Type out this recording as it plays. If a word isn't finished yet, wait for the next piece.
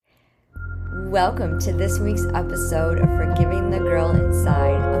Welcome to this week's episode of Forgiving the Girl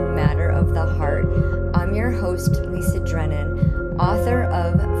Inside, a Matter of the Heart. I'm your host, Lisa Drennan, author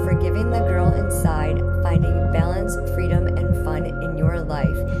of Forgiving the Girl Inside, Finding Balance, Freedom, and Fun in Your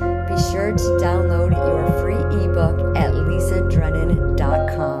Life. Be sure to download your free ebook at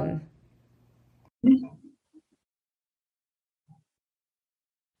lisadrennan.com.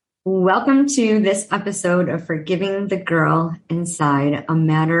 Welcome to this episode of Forgiving the Girl Inside, a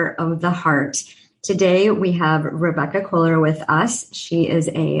Matter of the Heart. Today we have Rebecca Kohler with us. She is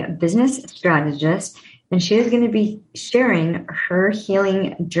a business strategist, and she is going to be sharing her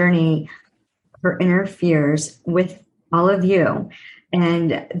healing journey, her inner fears with all of you.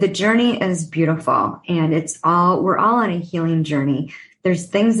 And the journey is beautiful, and we're all on a healing journey. There's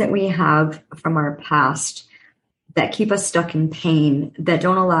things that we have from our past that keep us stuck in pain, that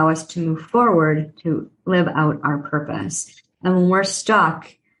don't allow us to move forward to live out our purpose. And when we're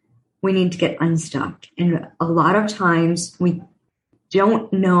stuck, we need to get unstuck. And a lot of times we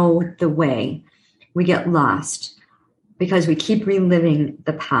don't know the way. We get lost because we keep reliving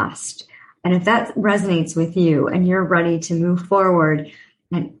the past. And if that resonates with you and you're ready to move forward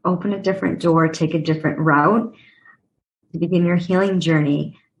and open a different door, take a different route to begin your healing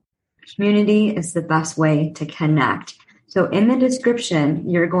journey, community is the best way to connect. So in the description,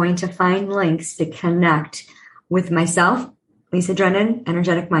 you're going to find links to connect with myself, Lisa Drennan,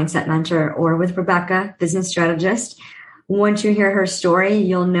 Energetic Mindset Mentor, or with Rebecca, Business Strategist. Once you hear her story,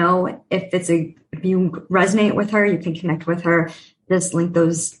 you'll know if you resonate with her, you can connect with her. Just link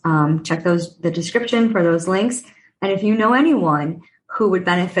those, check the description for those links. And if you know anyone who would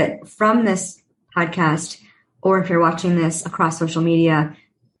benefit from this podcast, or if you're watching this across social media,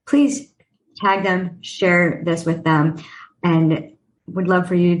 please tag them, share this with them, and would love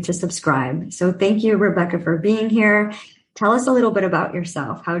for you to subscribe. So thank you, Rebecca, for being here. Tell us a little bit about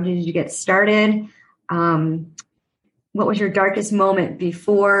yourself. How did you get started? What was your darkest moment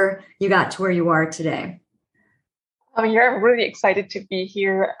before you got to where you are today? I'm really excited to be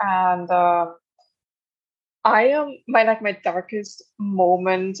here. And my darkest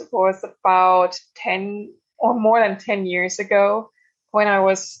moment was about 10 or more than 10 years ago, when I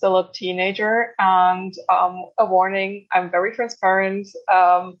was still a teenager. And a warning, I'm very transparent.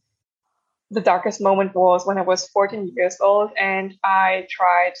 The darkest moment was when I was 14 years old and I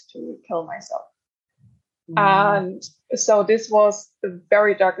tried to kill myself. And so this was the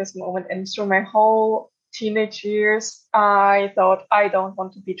very darkest moment. And through my whole teenage years, I thought, I don't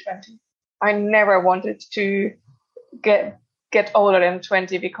want to be 20. I never wanted to get older than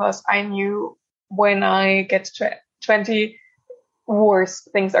 20, because I knew when I get to 20, worse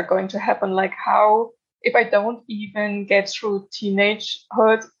things are going to happen. Like, how, if I don't even get through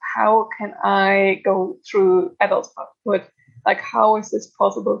teenagehood, how can I go through adulthood? Like, how is this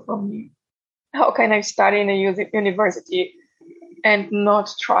possible for me? How can I study in a university and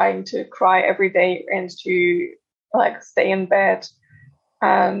not trying to cry every day and to stay in bed?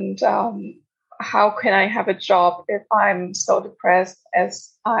 And how can I have a job if I'm so depressed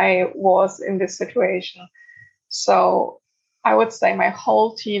as I was in this situation? So I would say my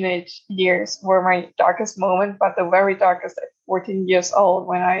whole teenage years were my darkest moment, but the very darkest at 14 years old,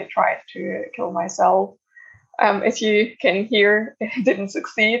 when I tried to kill myself. As you can hear, it didn't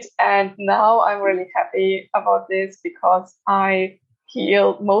succeed. And now I'm really happy about this, because I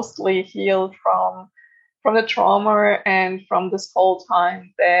mostly healed from the trauma and from this whole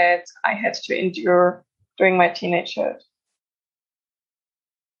time that I had to endure during my teenagehood.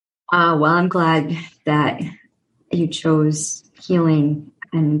 Well, I'm glad that you chose healing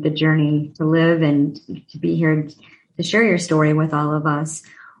and the journey to live and to be here to share your story with all of us.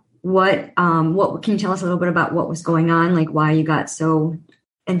 What can you tell us a little bit about what was going on, like why you got so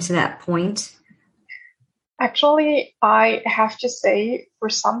into that point? Actually, I have to say, for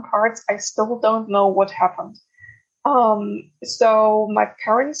some parts, I still don't know what happened. So my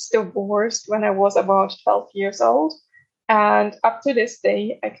parents divorced when I was about 12 years old. And up to this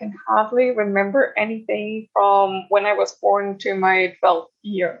day, I can hardly remember anything from when I was born to my 12th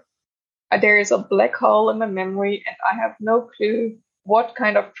year. There is a black hole in my memory, and I have no clue what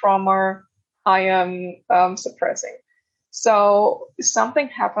kind of trauma I am suppressing. So something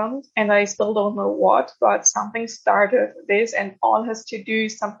happened, and I still don't know what, but something started this, and all has to do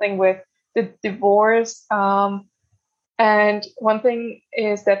something with the divorce. And one thing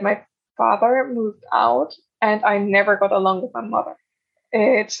is that my father moved out, and I never got along with my mother.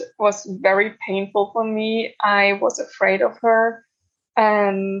 It was very painful for me. I was afraid of her,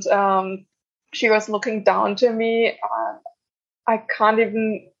 and she was looking down to me. I can't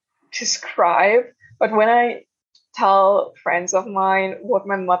even describe, but when I tell friends of mine what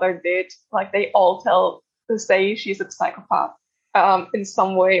my mother did, like they all say she's a psychopath in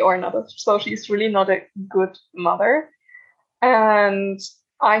some way or another. So she's really not a good mother. And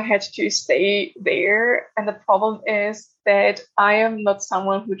I had to stay there. And the problem is that I am not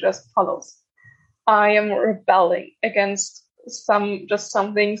someone who just follows. I am rebelling against some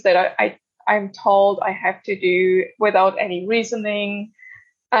things that I'm told I have to do without any reasoning.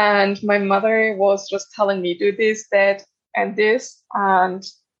 And my mother was just telling me, do this, that, and this. And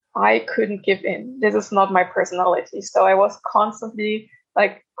I couldn't give in. This is not my personality. So I was constantly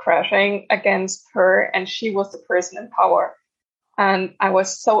like crashing against her, and she was the person in power. And I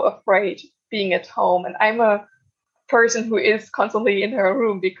was so afraid being at home. And I'm a person who is constantly in her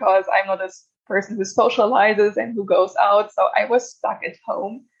room because I'm not a person who socializes and who goes out. So I was stuck at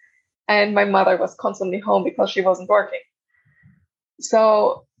home. And my mother was constantly home because she wasn't working.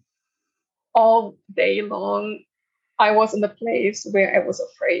 So all day long, I was in a place where I was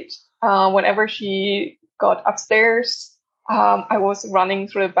afraid. Whenever she got upstairs, I was running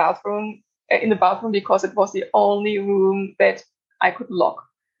through the bathroom, in the bathroom, because it was the only room that I could lock.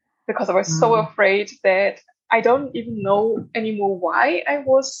 Because I was so afraid that I don't even know anymore why I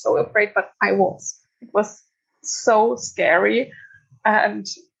was so afraid, but I was. It was so scary. And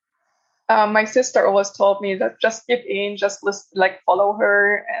my sister always told me that just give in, just listen, like follow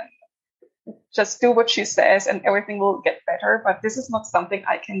her and just do what she says and everything will get better. But this is not something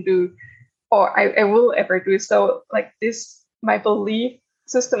I can do or I will ever do. So like this, my belief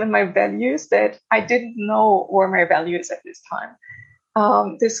system and my values that I didn't know were my values at this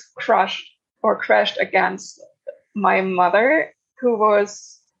time. This crashed against my mother, who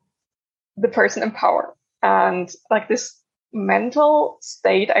was the person in power. And like this mental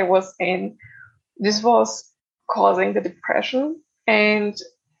state I was in, this was causing the depression. And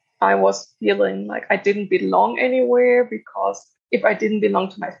I was feeling like I didn't belong anywhere, because if I didn't belong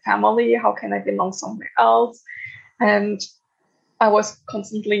to my family, how can I belong somewhere else? And I was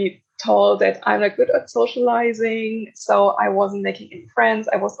constantly told that I'm not good at socializing, so I wasn't making any friends.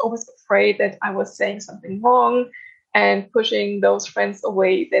 I was always afraid that I was saying something wrong and pushing those friends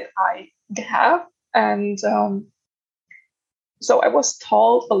away that I have. And so I was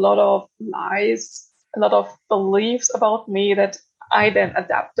told a lot of lies, a lot of beliefs about me that I then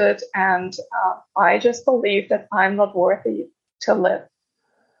adapted, and I just believed that I'm not worthy to live.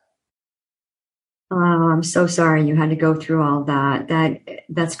 I'm so sorry you had to go through all that.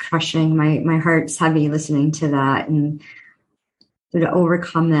 That's crushing. My heart's heavy listening to that, and to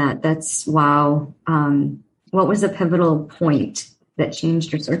overcome that. That's wow. What was the pivotal point that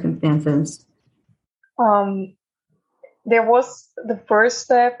changed your circumstances? There was the first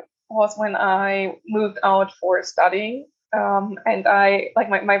step was when I moved out for studying, and I like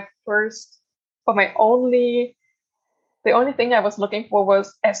my first or my only the only thing I was looking for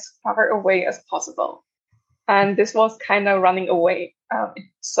was as far away as possible. And this was kind of running away.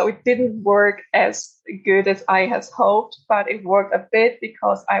 So it didn't work as good as I had hoped, but it worked a bit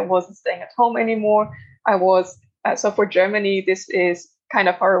because I wasn't staying at home anymore. I was, so for Germany, this is kind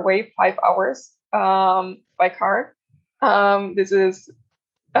of far away, 5 hours by car. This is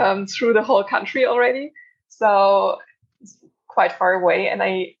through the whole country already. So it's quite far away. And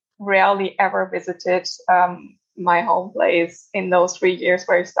I rarely ever visited my home place in those 3 years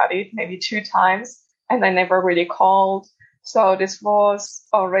where I studied, maybe 2 times, and I never really called. So this was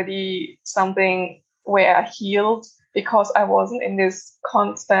already something where I healed, because I wasn't in this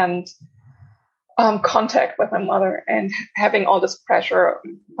constant contact with my mother and having all this pressure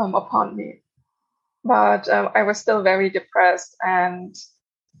upon me. But I was still very depressed. And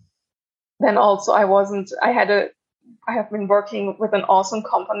then also I have been working with an awesome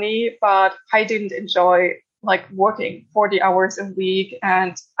company, but I didn't enjoy like working 40 hours a week,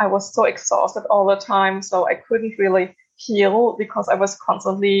 and I was so exhausted all the time. So I couldn't really heal because I was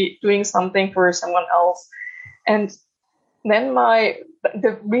constantly doing something for someone else. And then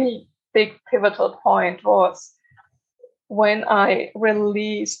the really big pivotal point was when I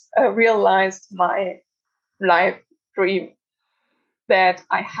realized my life dream that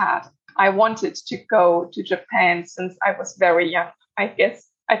I had. I wanted to go to Japan since I was very young.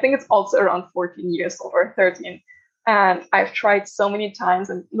 I think it's also around 14 years old or 13. And I've tried so many times,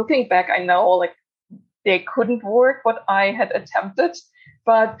 and looking back, I know like they couldn't work what I had attempted,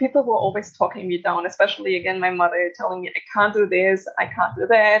 but people were always talking me down, especially again, my mother telling me I can't do this, I can't do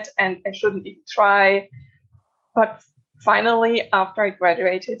that, and I shouldn't even try. But finally, after I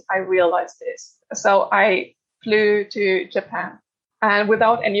graduated, I realized this. So I flew to Japan. And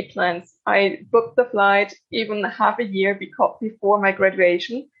without any plans, I booked the flight even half a year before my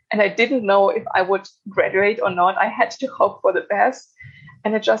graduation. and I didn't know if I would graduate or not. I had to hope for the best,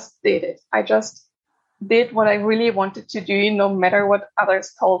 and I just did it. I just did what I really wanted to do, no matter what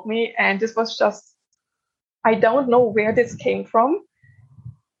others told me. And this was just, I don't know where this came from,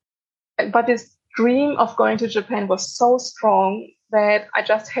 but this dream of going to Japan was so strong that I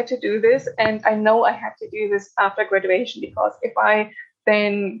just had to do this. And I know I had to do this after graduation, because if I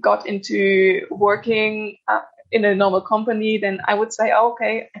then got into working in a normal company, then I would say, oh,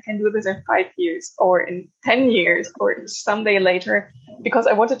 okay, I can do this in 5 years or in 10 years or someday later, because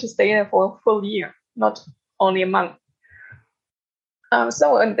I wanted to stay there for a full year, not only a month.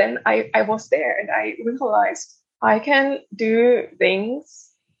 And then I was there, and I realized I can do things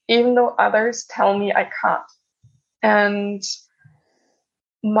even though others tell me I can't. And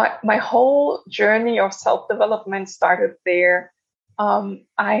my whole journey of self-development started there.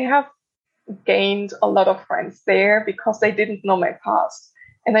 I have gained a lot of friends there because they didn't know my past.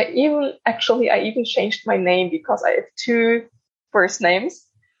 And I even changed my name, because I have 2 first names,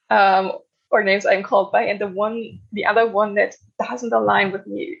 or names I'm called by, and the other one that doesn't align with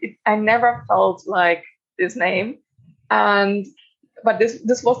me. I never felt like this name. But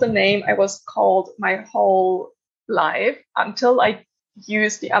this was the name I was called my whole life until I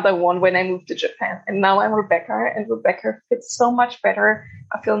used the other one when I moved to Japan. And now I'm Rebecca, and Rebecca fits so much better.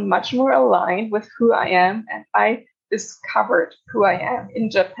 I feel much more aligned with who I am, and I discovered who I am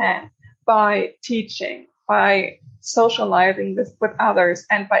in Japan by teaching, by socializing with others,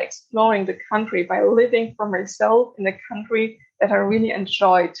 and by exploring the country, by living for myself in a country that I really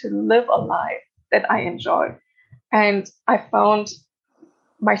enjoy, to live a life that I enjoy. And I found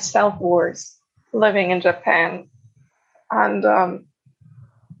my self-worth living in Japan. And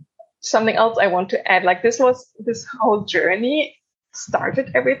something else I want to add, like this whole journey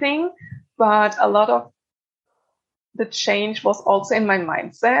started everything, but a lot of the change was also in my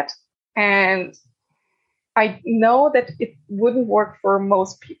mindset. And I know that it wouldn't work for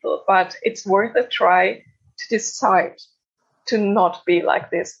most people, but it's worth a try to decide to not be like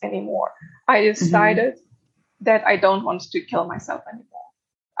this anymore. I decided that I don't want to kill myself anymore.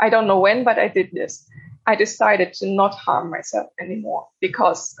 I don't know when, but I did this. I decided to not harm myself anymore,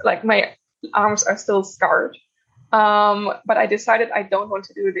 because like my arms are still scarred. But I decided I don't want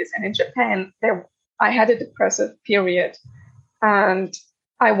to do this. And in Japan, I had a depressive period, and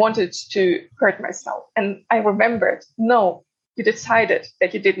I wanted to hurt myself. And I remembered, no, you decided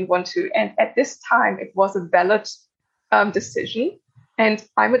that you didn't want to. And at this time, it was a valid decision. And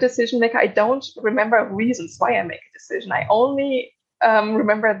I'm a decision maker. I don't remember reasons why I make a decision. I only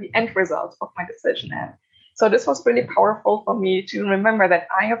remember the end result of my decision. And so this was really powerful for me to remember that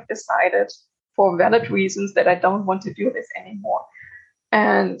I have decided for valid reasons that I don't want to do this anymore.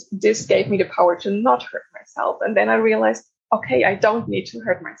 And this gave me the power to not hurt myself. And then I realized, okay, I don't need to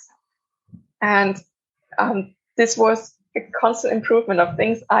hurt myself. And this was a constant improvement of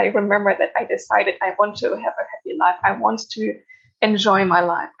things. I remember that I decided I want to have a happy life. I want to enjoy my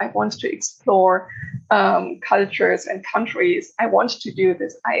life. I want to explore cultures and countries. I want to do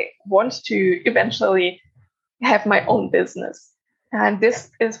this. I want to eventually have my own business. And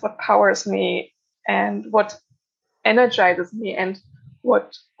this is what powers me and what energizes me, and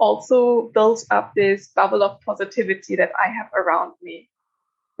what also builds up this bubble of positivity that I have around me,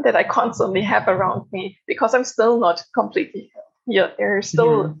 that I constantly have around me, because I'm still not completely healed. There are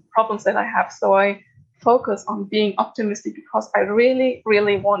still problems that I have. So I focus on being optimistic, because I really,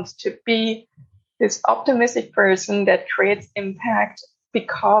 really want to be this optimistic person that creates impact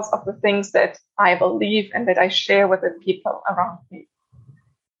because of the things that I believe and that I share with the people around me.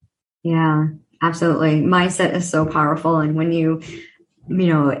 Yeah, absolutely. Mindset is so powerful. And when you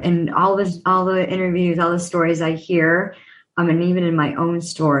know, and all the interviews, all the stories I hear, and even in my own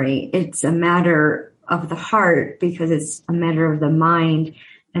story, it's a matter of the heart, because it's a matter of the mind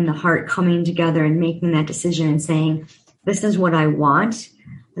and the heart coming together and making that decision and saying, this is what I want,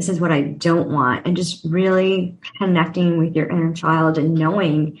 this is what I don't want, and just really connecting with your inner child and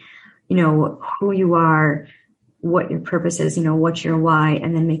knowing, you know, who you are, what your purpose is, you know, what's your why,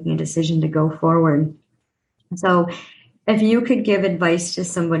 and then making a decision to go forward. So if you could give advice to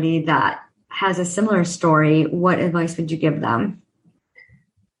somebody that has a similar story, what advice would you give them?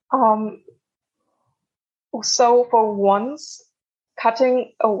 So for once,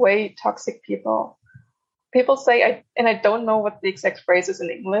 cutting away toxic people. People say, and I don't know what the exact phrase is in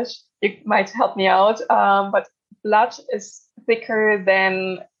English. You might help me out. But blood is thicker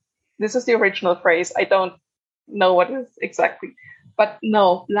than, this is the original phrase. I don't know what it is exactly. But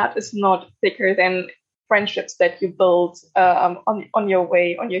no, blood is not thicker than friendships that you build on your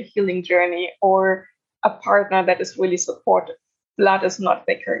way, on your healing journey, or a partner that is really supportive. blood is not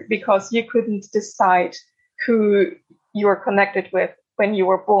thicker, because you couldn't decide who you were connected with when you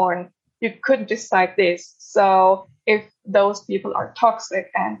were born. You couldn't decide this. So if those people are toxic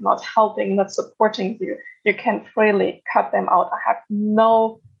and not helping, not supporting you, you can freely cut them out. I have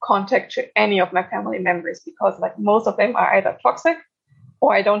no contact to any of my family members, because like most of them are either toxic,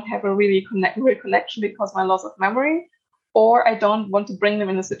 or I don't have a real connection because of my loss of memory, or I don't want to bring them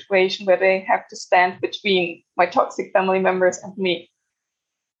in a situation where they have to stand between my toxic family members and me.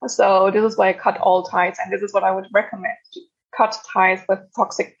 So this is why I cut all ties, and this is what I would recommend: to cut ties with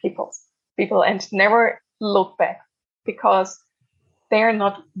toxic people and never look back, because they're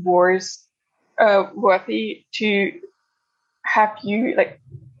not worthy to have you, like,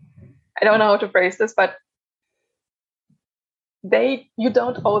 I don't know how to phrase this, but you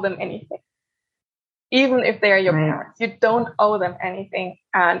don't owe them anything. Even if they are your parents, you don't owe them anything,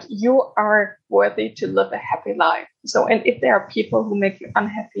 and you are worthy to live a happy life. So, and if there are people who make you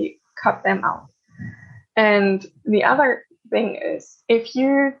unhappy, cut them out. And the other thing is, if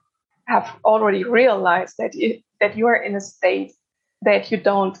you have already realized that you are in a state that you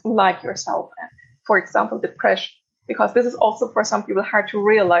don't like yourself, for example, depression, because this is also for some people hard to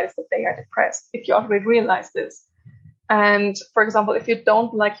realize that they are depressed. If you already realize this, and for example, if you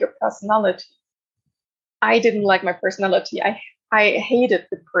don't like your personality, I didn't like my personality. I hated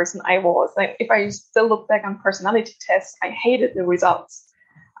the person I was. Like, if I still look back on personality tests, I hated the results.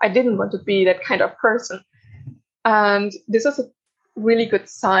 I didn't want to be that kind of person. And this is a really good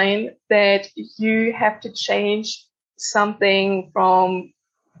sign that you have to change something from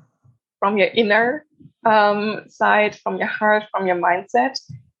your inner side, from your heart, from your mindset.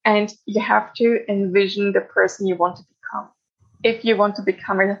 And you have to envision the person you want to become. If you want to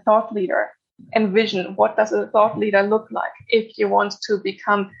become a thought leader, envision what does a thought leader look like. If you want to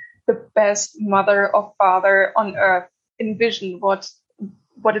become the best mother or father on earth, envision what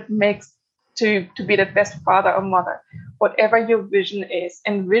it makes to be the best father or mother. Whatever your vision is,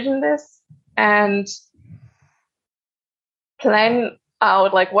 envision this and plan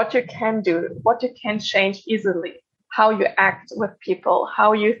out like what you can do, what you can change easily, how you act with people,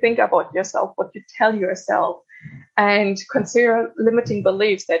 how you think about yourself, what you tell yourself, and consider limiting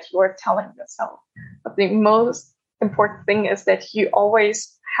beliefs that you are telling yourself. But the most important thing is that you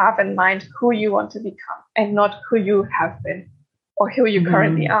always have in mind who you want to become and not who you have been or who you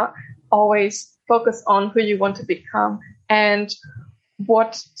currently are. Always focus on who you want to become and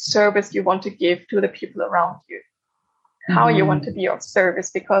what service you want to give to the people around you, how you want to be of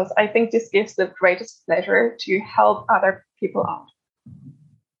service, because I think this gives the greatest pleasure to help other people out.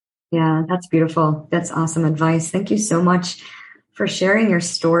 Yeah, that's beautiful. That's awesome advice. Thank you so much for sharing your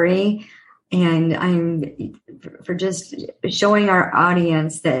story, and for just showing our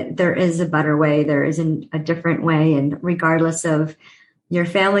audience that there is a better way. There isn't a different way, and regardless of your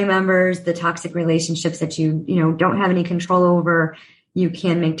family members, the toxic relationships that you don't have any control over, you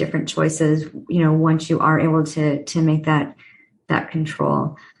can make different choices, once you are able to make that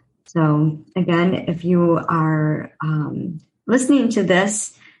control. So again, if you are listening to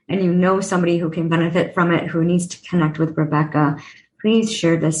this and you know somebody who can benefit from it, who needs to connect with Rebecca, please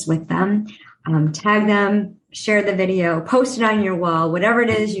share this with them, tag them, share the video, post it on your wall, whatever it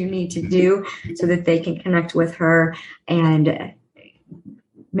is you need to do so that they can connect with her and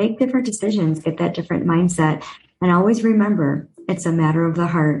make different decisions, get that different mindset. And always remember, it's a matter of the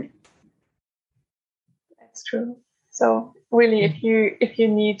heart. That's true. So really, if you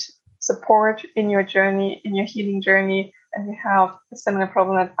need support in your journey, in your healing journey, and you have a similar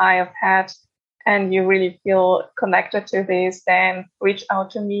problem that I have had, and you really feel connected to this, then reach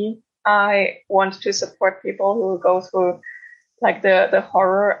out to me. I want to support people who go through like the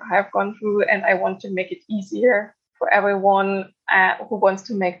horror I have gone through, and I want to make it easier for everyone who wants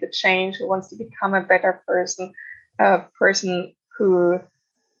to make the change, who wants to become a better person, a person who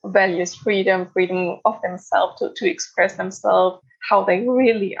values freedom of themselves to express themselves, how they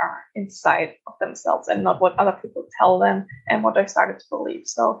really are inside of themselves, and not what other people tell them and what they started to believe.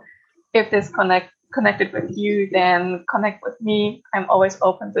 So if this connected with you, then connect with me. I'm always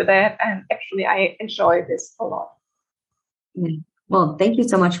open to that. And actually, I enjoy this a lot. Well, thank you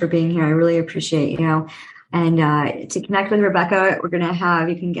so much for being here. I really appreciate you. And to connect with Rebecca, you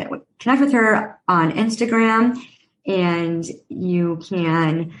can connect with her on Instagram, and you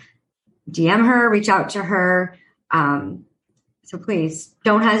can DM her, reach out to her. So please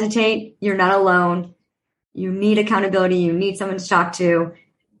don't hesitate. You're not alone. You need accountability. You need someone to talk to.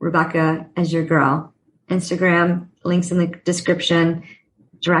 Rebecca is your girl. Instagram, links in the description.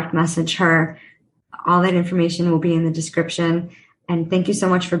 Direct message her. All that information will be in the description. And thank you so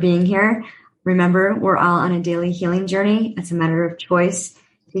much for being here. Remember, we're all on a daily healing journey. It's a matter of choice.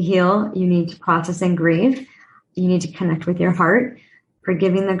 To heal, you need to process and grieve. You need to connect with your heart.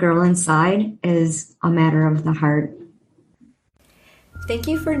 Forgiving the girl inside is a matter of the heart. Thank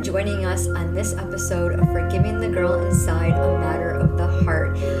you for joining us on this episode of Forgiving the Girl Inside, a Matter of the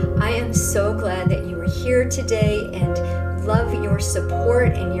Heart. I am so glad that you were here today and love your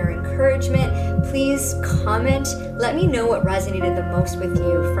support and your encouragement. Please comment. Let me know what resonated the most with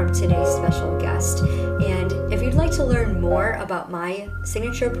you from today's special guest. And if you'd like to learn more about my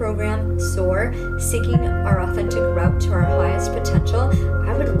signature program, SOAR, Seeking Our Authentic Route to Our Highest Potential,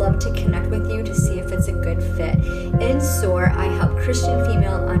 I would love to connect with you to see if it's a good fit. In SOAR, I help Christian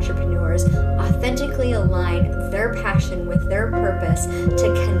female entrepreneurs authentically align their passion with their purpose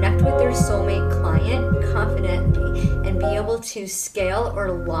to connect with their soulmate client confidently and be able to scale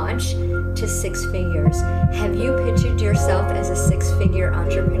or launch to 6 figures. Have you pictured yourself as a 6-figure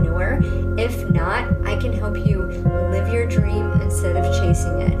entrepreneur? If not, I can help you live your dream instead of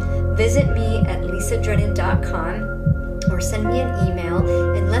chasing it. Visit me at lisadrennan.com or send me an email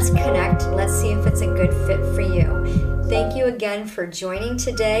and let's connect. Let's see if it's a good fit for you. Thank you again for joining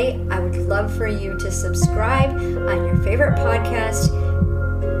today. I would love for you to subscribe on your favorite podcast,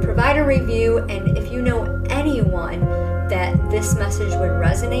 provide a review, and if you know anyone that this message would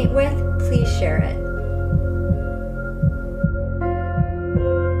resonate with, please share it.